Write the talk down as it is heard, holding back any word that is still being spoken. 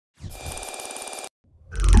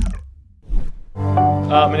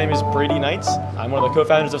My name is Brady Knights. I'm one of the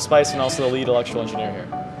co-founders of Spyce and also the lead electrical engineer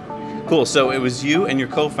here. Cool, so it was you and your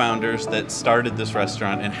co-founders that started this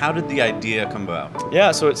restaurant, and how did the idea come about?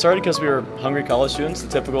 Yeah, so it started because we were hungry college students, the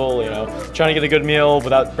typical, trying to get a good meal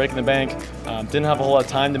without breaking the bank. Didn't have a whole lot of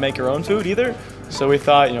time to make our own food either. So we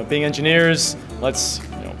thought, being engineers, let's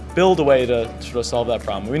build a way to sort of solve that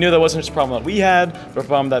problem. We knew that wasn't just a problem that we had, but a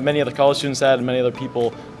problem that many other college students had and many other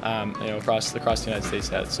people across the United States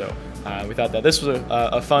had. So we thought that this was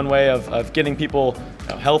a fun way of getting people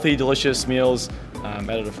healthy, delicious meals at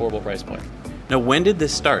an affordable price point. Now, when did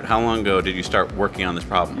this start? How long ago did you start working on this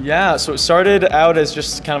problem? Yeah, so it started out as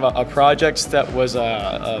just kind of a project that was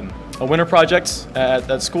a winter project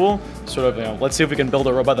at school. Sort of, let's see if we can build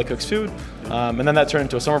a robot that cooks food. And then that turned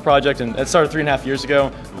into a summer project, and it started 3.5 years ago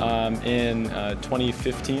in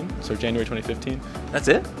 2015, so January 2015. That's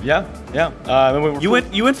it? Yeah.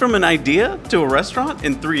 You went from an idea to a restaurant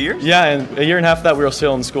in 3 years? Yeah, and 1.5 years after that we were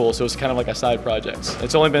still in school, so it's kind of like a side project.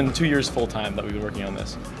 It's only been 2 years full time that we've been working on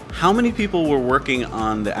this. How many people were working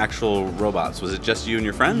on the actual robots? Was it just you and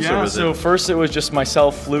your friends? Yeah, or was so first it was just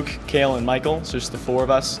myself, Luke, Kale, and Michael, so just the 4 of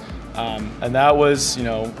us. And that was,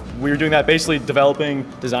 we were doing that basically developing,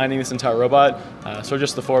 designing this entire robot. So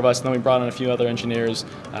just the 4 of us, and then we brought in a few other engineers,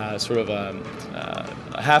 sort of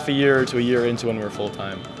a half a year to a year into when we were full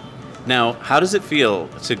time. Now, how does it feel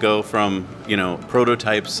to go from,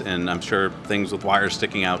 prototypes and I'm sure things with wires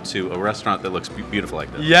sticking out to a restaurant that looks beautiful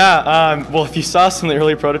like this? Yeah, well, if you saw some of the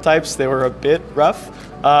early prototypes, they were a bit rough.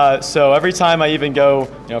 So every time I even go,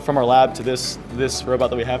 from our lab to this robot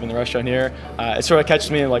that we have in the restaurant here, it sort of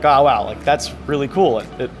catches me like, oh wow, like that's really cool.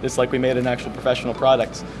 It's like we made an actual professional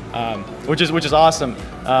product, which is awesome.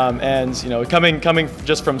 And coming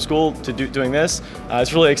just from school to doing this,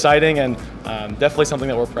 it's really exciting and definitely something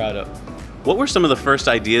that we're proud of. What were some of the first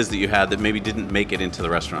ideas that you had that maybe didn't make it into the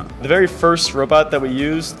restaurant? The very first robot that we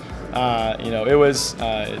used, it was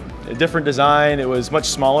a different design. It was much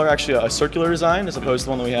smaller, actually a circular design as opposed to the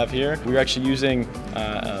one that we have here. We were actually using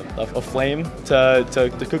a flame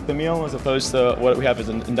to cook the meal as opposed to what we have as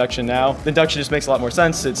an induction now. The induction just makes a lot more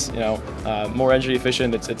sense. It's more energy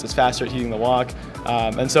efficient. It's faster at heating the wok,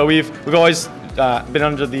 and so we've always been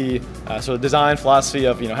under the sort of design philosophy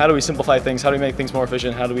of how do we simplify things, how do we make things more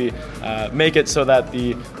efficient, how do we make it so that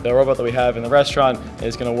the robot that we have in the restaurant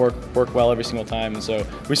is going to work well every single time. And so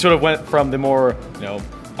we sort of went from the more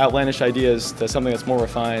outlandish ideas to something that's more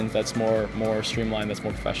refined, that's more streamlined, that's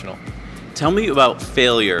more professional. Tell me about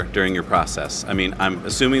failure during your process. I mean, I'm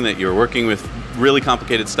assuming that you're working with really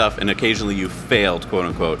complicated stuff and occasionally you failed, quote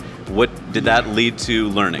unquote. What did that lead to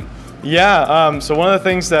learning? Yeah, so one of the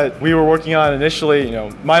things that we were working on initially,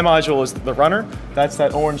 my module is the runner. That's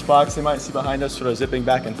that orange box they might see behind us, sort of zipping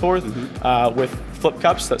back and forth, with flip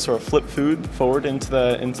cups that sort of flip food forward into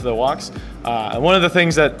the woks. And one of the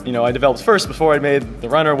things that I developed first before I made the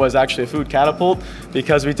runner was actually a food catapult,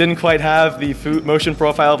 because we didn't quite have the food motion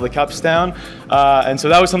profile of the cups down, and so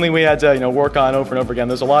that was something we had to work on over and over again.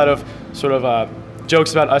 There's a lot of sort of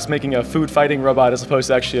jokes about us making a food fighting robot as opposed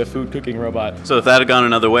to actually a food cooking robot. So if that had gone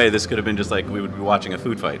another way, this could have been just like we would be watching a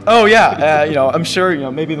food fight. Oh yeah, I'm sure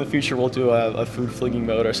maybe in the future we'll do a food flinging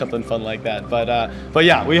mode or something fun like that. But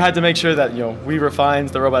yeah, we had to make sure that we refined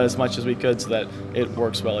the robot as much as we could so that it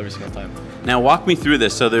works well every single time. Now walk me through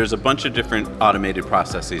this. So there's a bunch of different automated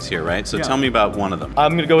processes here, right? So tell me about one of them.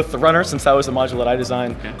 I'm going to go with the runner since that was the module that I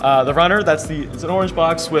designed. Okay. The runner, it's an orange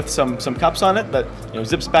box with some cups on it that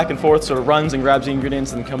zips back and forth, sort of runs and grabs the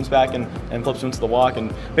ingredients and comes back and flips them into the wok.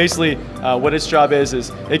 And basically what its job is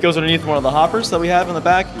it goes underneath one of the hoppers that we have in the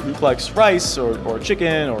back, collects rice or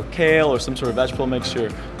chicken or kale or some sort of vegetable mixture,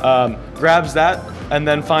 grabs that and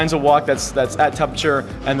then finds a wok that's at temperature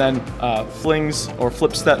and then flings or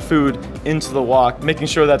flips that food into the wok, making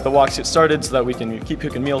sure that the woks get started so that we can keep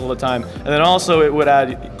cooking meals all the time. And then also it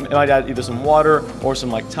might add either some water or some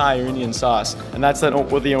like Thai or Indian sauce, and that's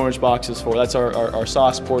what the orange box is for. That's our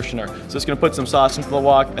sauce portioner. So it's going to put some sauce into the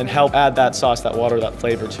wok and help add that sauce, that water, that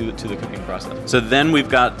flavor to the cooking process. So then we've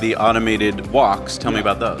got the automated woks. Tell me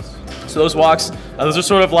about those. So those woks, those are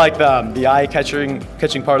sort of like the eye-catching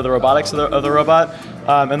part of the robotics of the robot.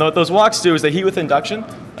 And what those woks do is they heat with induction.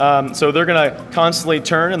 So they're going to constantly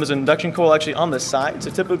turn, and there's an induction coil actually on the side. So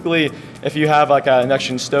typically, if you have like an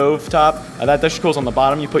induction stove top, that induction coil's on the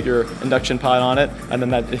bottom. You put your induction pot on it, and then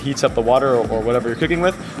that heats up the water or whatever you're cooking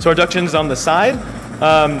with. So our induction's on the side,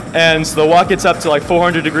 and so the wok gets up to like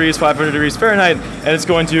 400 degrees, 500 degrees Fahrenheit, and it's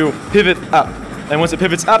going to pivot up. And once it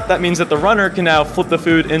pivots up, that means that the runner can now flip the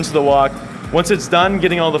food into the wok, Once it's done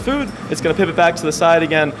getting all the food, it's going to pivot back to the side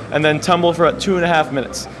again and then tumble for about 2.5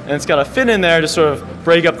 minutes. And it's got to fit in there to sort of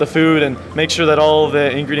break up the food and make sure that all of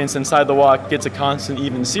the ingredients inside the wok gets a constant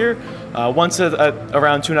even sear. Once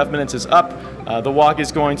around 2.5 minutes is up, the wok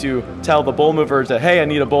is going to tell the bowl mover that, hey, I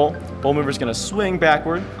need a bowl. Bowl mover is going to swing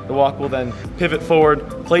backward. The wok will then pivot forward,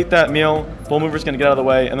 plate that meal. Bowl mover is going to get out of the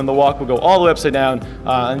way, and then the wok will go all the way upside down.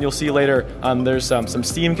 And you'll see later there's some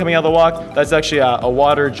steam coming out of the wok. That's actually a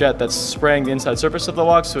water jet that's spraying the inside surface of the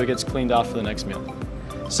wok, so it gets cleaned off for the next meal.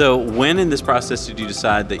 So when in this process did you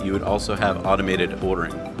decide that you would also have automated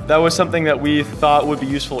ordering? That was something that we thought would be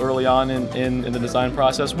useful early on in the design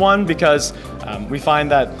process. One, because we find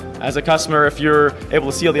that as a customer, if you're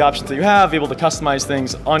able to see all the options that you have, able to customize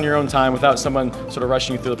things on your own time without someone sort of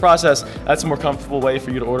rushing you through the process, that's a more comfortable way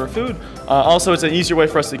for you to order food. Also, it's an easier way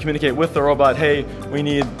for us to communicate with the robot, hey, we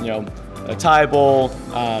need, a Thai bowl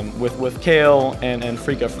with kale and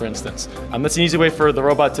freekeh, for instance. That's an easy way for the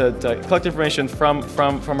robot to collect information from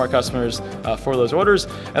our customers for those orders.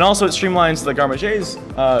 And also it streamlines the garde-manger's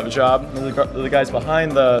job, the guys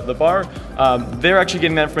behind the bar. They're actually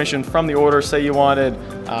getting that information from the order. Say you wanted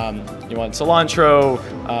cilantro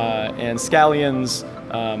and scallions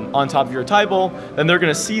on top of your Thai bowl, then they're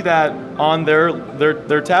going to see that on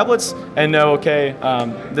their tablets and know, okay,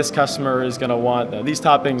 this customer is going to want these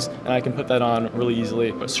toppings, and I can put that on really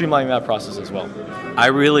easily, but streamlining that process as well. I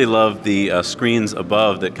really love the screens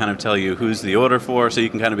above that kind of tell you who's the order for, so you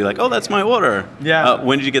can kind of be like, oh, that's my order. Yeah.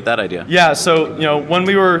 When did you get that idea? Yeah, so when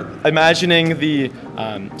we were imagining the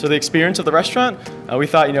experience of the restaurant, we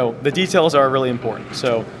thought the details are really important.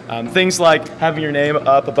 So things like having your name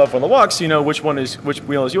up above one of the woks, so you know which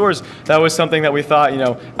meal is yours. That was something that we thought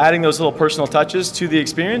adding those little personal touches to the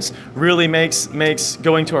experience really makes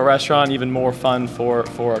going to a restaurant even more fun for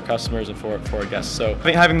our customers and for our guests. So I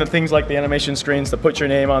think having the things like the animation screens to put your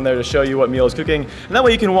name on there to show you what meal is cooking, and that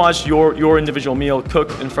way you can watch your individual meal cook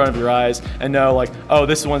in front of your eyes and know, like, oh,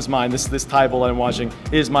 this one's mine. This Thai bowl that I'm watching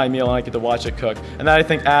is my meal, and I get to watch it cook. And that, I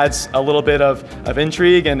think, adds a little bit of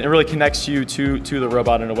intrigue, and it really connects you to the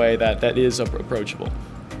robot in a way that is approachable.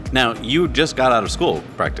 Now, you just got out of school,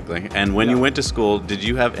 practically, and when you went to school, did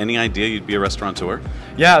you have any idea you'd be a restaurateur?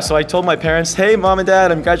 Yeah, so I told my parents, hey, Mom and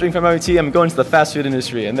Dad, I'm graduating from MIT, I'm going to the fast food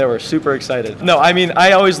industry, and they were super excited. No, I mean,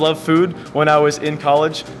 I always loved food. When I was in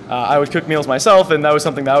college, I would cook meals myself, and that was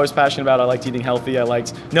something that I was passionate about. I liked eating healthy, I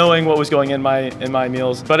liked knowing what was going in my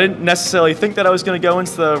meals, but I didn't necessarily think that I was going to go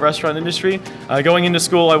into the restaurant industry. Going into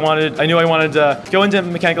school, I knew I wanted to go into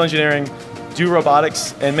mechanical engineering, do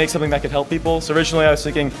robotics, and make something that could help people. So originally I was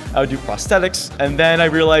thinking I would do prosthetics, and then I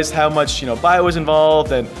realized how much bio was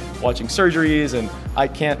involved and watching surgeries, and I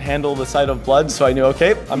can't handle the sight of blood, so I knew,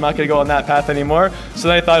 okay, I'm not gonna go on that path anymore. So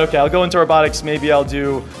then I thought, okay, I'll go into robotics, maybe I'll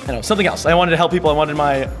do something else. I wanted to help people, I wanted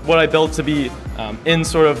what I built to be in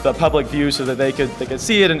sort of the public view so that they could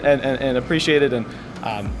see it and appreciate it. And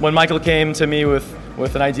when Michael came to me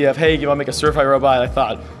with an idea of, hey, you wanna make a stir-fry robot, I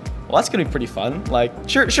thought, well, that's gonna be pretty fun. Like,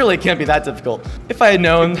 surely it can't be that difficult. If I had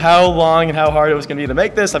known how long and how hard it was gonna be to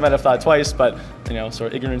make this, I might have thought twice, but sort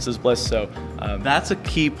of ignorance is bliss, so. That's a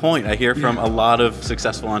key point I hear from a lot of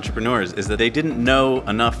successful entrepreneurs, is that they didn't know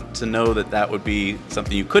enough to know that would be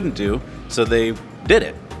something you couldn't do, so they did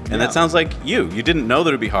it. And that sounds like you. You didn't know that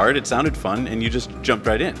it would be hard, it sounded fun, and you just jumped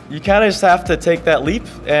right in. You kind of just have to take that leap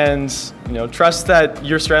and trust that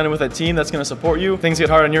you're surrounded with a team that's going to support you. Things get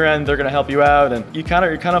hard on your end, they're going to help you out, and you're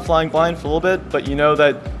kind of flying blind for a little bit, but you know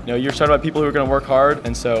that you're surrounded by people who are going to work hard.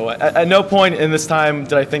 And so at no point in this time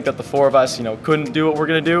did I think that the four of us couldn't do what we're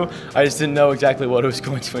going to do. I just didn't know exactly what it was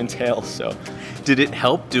going to entail. So did it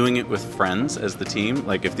help doing it with friends as the team?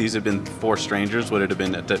 Like, if these had been four strangers, would it have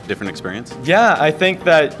been a different experience? Yeah, I think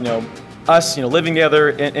that us, living together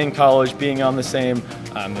in college, being on the same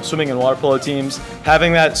swimming and water polo teams,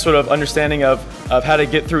 having that sort of understanding of how to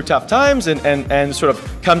get through tough times and sort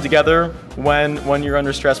of come together when you're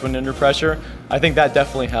under stress, when you're under pressure, I think that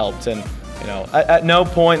definitely helped. And at no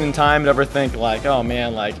point in time did I ever think like, oh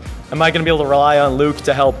man, like, am I going to be able to rely on Luke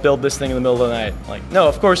to help build this thing in the middle of the night? Like, no,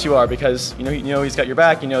 of course you are, because he's got your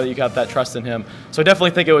back. You know that you got that trust in him. So I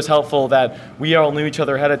definitely think it was helpful that we all knew each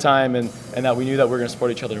other ahead of time, and that we knew that we were going to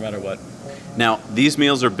support each other no matter what. Now, these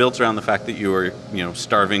meals are built around the fact that you were,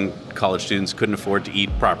 starving college students, couldn't afford to eat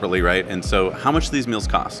properly, right? And so how much do these meals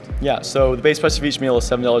cost? Yeah, so the base price of each meal is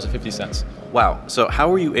 $7.50. Wow. So how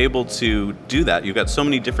were you able to do that? You've got so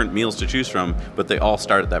many different meals to choose from, but they all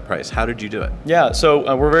start at that price. How did you do it? Yeah,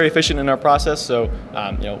 so we're very efficient in our process. So,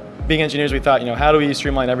 being engineers, we thought, how do we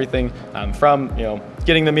streamline everything from,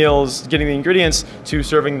 getting the meals, getting the ingredients to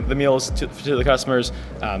serving the meals to the customers,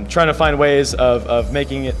 trying to find ways of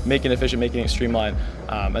making it efficient, making it streamlined.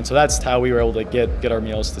 And so that's how we were able to get our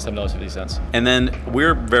meals to $7.50. And then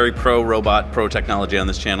we're very pro-robot, pro-technology on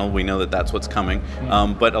this channel. We know that that's what's coming.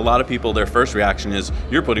 But a lot of people, their first reaction is,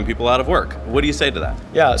 you're putting people out of work. What do you say to that?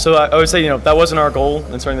 Yeah, so I would say, that wasn't our goal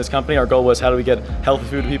in starting this company. Our goal was, how do we get healthy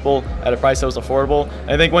food to people at a price that was affordable?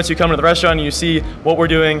 And I think once you come to the restaurant and you see what we're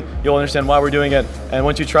doing, you'll understand why we're doing it. And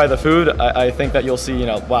once you try the food, I think that you'll see,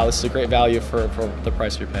 wow, this is a great value for the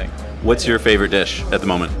price you're paying. What's your favorite dish at the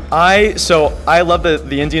moment? I love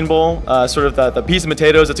the Indian bowl, sort of the peas and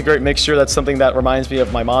potatoes. It's a great mixture. That's something that reminds me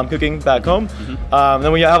of my mom cooking back home.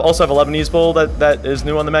 Then we also have a Lebanese bowl that is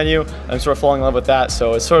new on the menu. I'm sort of falling in love with that.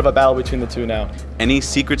 So it's sort of a battle between the two now. Any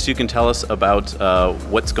secrets you can tell us about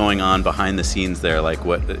what's going on behind the scenes there? Like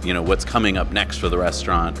what's coming up next for the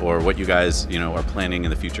restaurant, or what you guys are planning in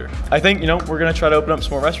the future? I think we're going to try to open up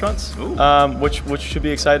some more restaurants, which should be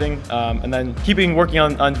exciting. And then working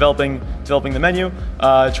on developing the menu,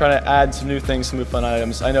 trying to add some new things, some new fun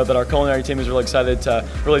items. I know that our culinary team is really excited to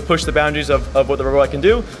really push the boundaries of what the robot can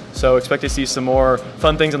do. So expect to see some more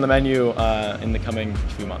fun things on the menu in the coming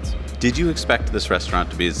few months. Did you expect this restaurant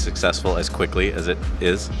to be as successful as quickly as it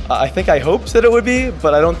is? I think I hoped that it would be,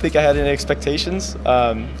 but I don't think I had any expectations.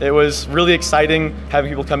 It was really exciting having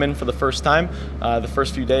people come in for the first time, the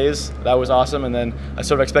first few days. That was awesome. And then I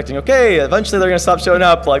sort of expecting, okay, eventually they're going to stop showing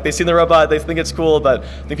up. Like, they've seen the robot, they think it's cool, but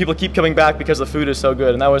I think people keep coming back because the food is so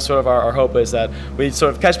good. And that was sort of our hope, is that we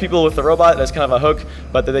sort of catch people with the robot as kind of a hook,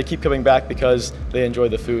 but that they keep coming back because they enjoy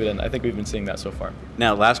the food. And I think we've been seeing that so far.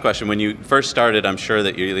 Now, last question. When you first started, I'm sure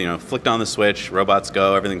that you flicked on the switch, robots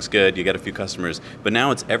go, everything's good, you get a few customers. But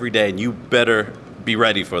now it's every day, and you better be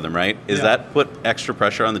ready for them, right? Is that put extra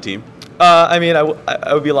pressure on the team? I mean,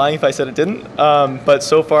 I would be lying if I said it didn't. But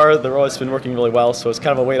so far, the robot's been working really well, so it's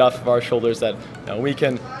kind of a weight off of our shoulders that we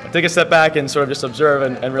can take a step back and sort of just observe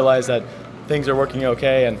and realize that things are working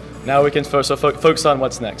okay, and now we can focus on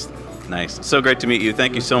what's next. Nice. So great to meet you.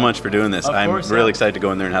 Thank you so much for doing this. I'm really excited to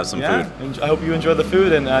go in there and have some food. And I hope you enjoy the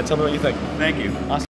food, and tell me what you think. Thank you. Awesome.